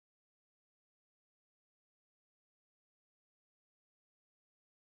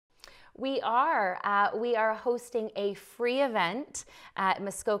We are hosting a free event at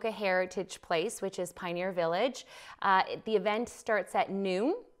Muskoka Heritage Place, which is Pioneer Village. The event starts at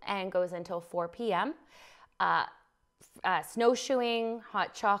noon and goes until 4 p.m. Snowshoeing,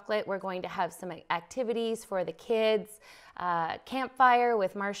 hot chocolate. We're going to have some activities for the kids, campfire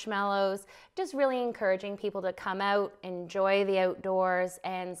with marshmallows, just really encouraging people to come out, enjoy the outdoors,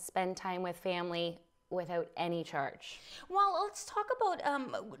 and spend time with family without any charge. Well, let's talk about,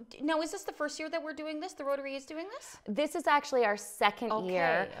 now is this the first year that we're doing this? The Rotary is doing this? This is actually our second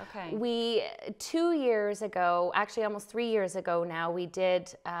year. Okay. We, 2 years ago, actually almost 3 years ago now, we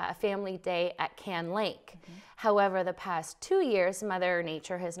did a family day at Can Lake. However, the past 2 years, Mother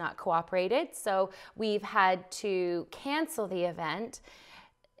Nature has not cooperated, so we've had to cancel the event.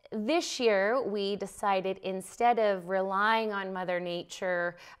 This year, we decided instead of relying on Mother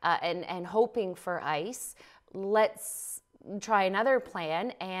Nature and hoping for ice, let's try another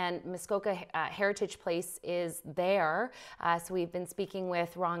plan, and Muskoka Heritage Place is there. So we've been speaking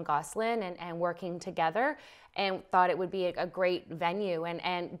with Ron Goslin and working together, and thought it would be a great venue,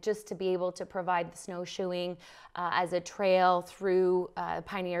 and just to be able to provide the snowshoeing as a trail through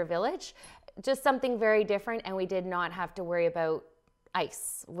Pioneer Village, just something very different, and we did not have to worry about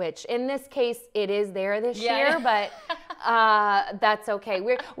ice, which in this case it is there this year, but that's okay.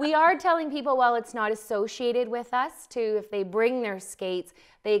 We are telling people, while it's not associated with us, if they bring their skates,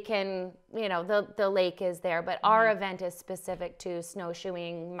 they can, the lake is there, but our event is specific to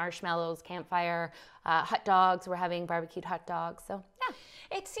snowshoeing, marshmallows, campfire, hot dogs. We're having barbecued hot dogs, so yeah.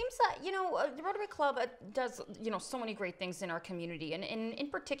 It seems that, the Rotary Club does, so many great things in our community. And in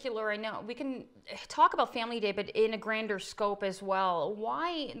particular, I know we can talk about Family Day, but in a grander scope as well.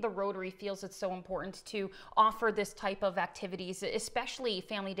 Why the Rotary feels it's so important to offer this type of activities, especially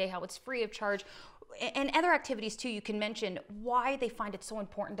Family Day, how it's free of charge, and other activities too. You can mention why they find it so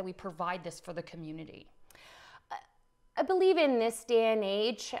important that we provide this for the community. I believe in this day and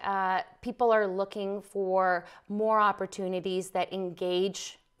age, people are looking for more opportunities that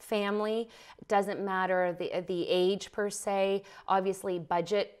engage family. It doesn't matter the age per se, obviously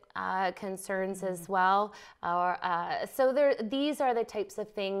budget concerns as well. So these are the types of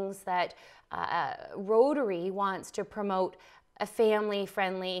things that Rotary wants to promote, a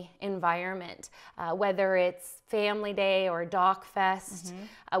family-friendly environment, whether it's Family Day or Dock Fest.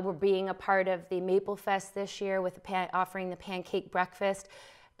 We're being a part of the Maple Fest this year with offering the pancake breakfast.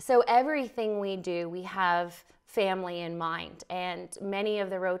 So everything we do, we have family in mind, and many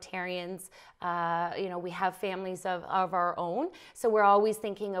of the Rotarians, we have families of our own, so we're always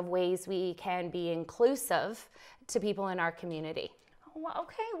thinking of ways we can be inclusive to people in our community. Well,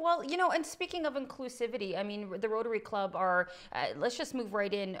 okay, well, and speaking of inclusivity, I mean, the Rotary Club are, let's just move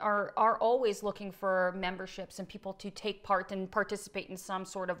right in, are always looking for memberships and people to take part and participate in some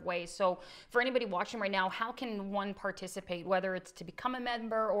sort of way. So for anybody watching right now, how can one participate, whether it's to become a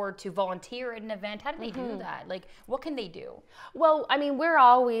member or to volunteer at an event? How do they do that? Like, what can they do? Well, I mean, we're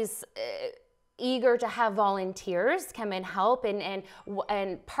always eager to have volunteers come and help,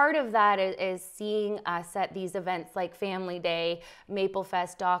 and part of that is seeing us at these events like Family Day, Maple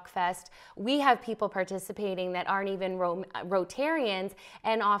Fest, Dock Fest. We have people participating that aren't even Rotarians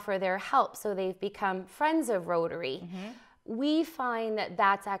and offer their help, so they've become friends of Rotary. We find that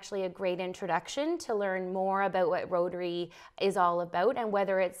that's actually a great introduction to learn more about what Rotary is all about, and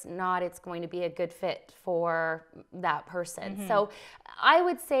whether it's going to be a good fit for that person. So I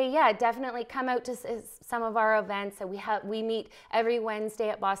would say, yeah, definitely come out to some of our events. We meet every Wednesday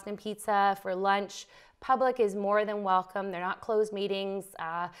at Boston Pizza for lunch. Public is more than welcome. They're not closed meetings.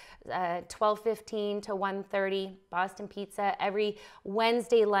 12:15 to 1:30, Boston Pizza. Every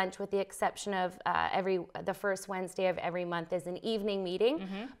Wednesday lunch, with the exception of the first Wednesday of every month, is an evening meeting.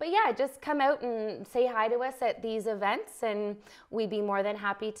 But yeah, just come out and say hi to us at these events, and we'd be more than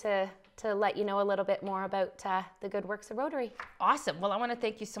happy to let you know a little bit more about the good works of Rotary. Awesome. Well, I want to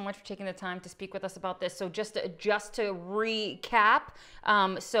thank you so much for taking the time to speak with us about this. So just to recap,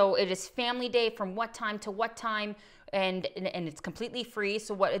 so it is Family Day from what time to what time, and it's completely free.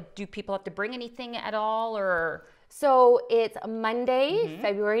 So what, do people have to bring anything at all, or? So it's Monday,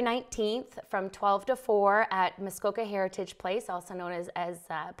 February 19th from 12 to 4 at Muskoka Heritage Place, also known as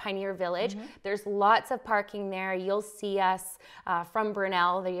Pioneer Village. There's lots of parking there. You'll see us from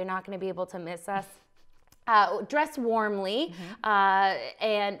Brunel. You're not going to be able to miss us. Dress warmly,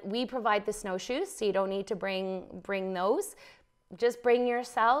 and we provide the snowshoes, so you don't need to bring those. Just bring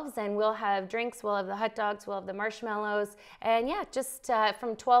yourselves, and we'll have drinks, we'll have the hot dogs, we'll have the marshmallows, and yeah, just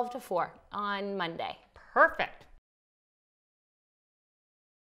from 12 to 4 on Monday. Perfect.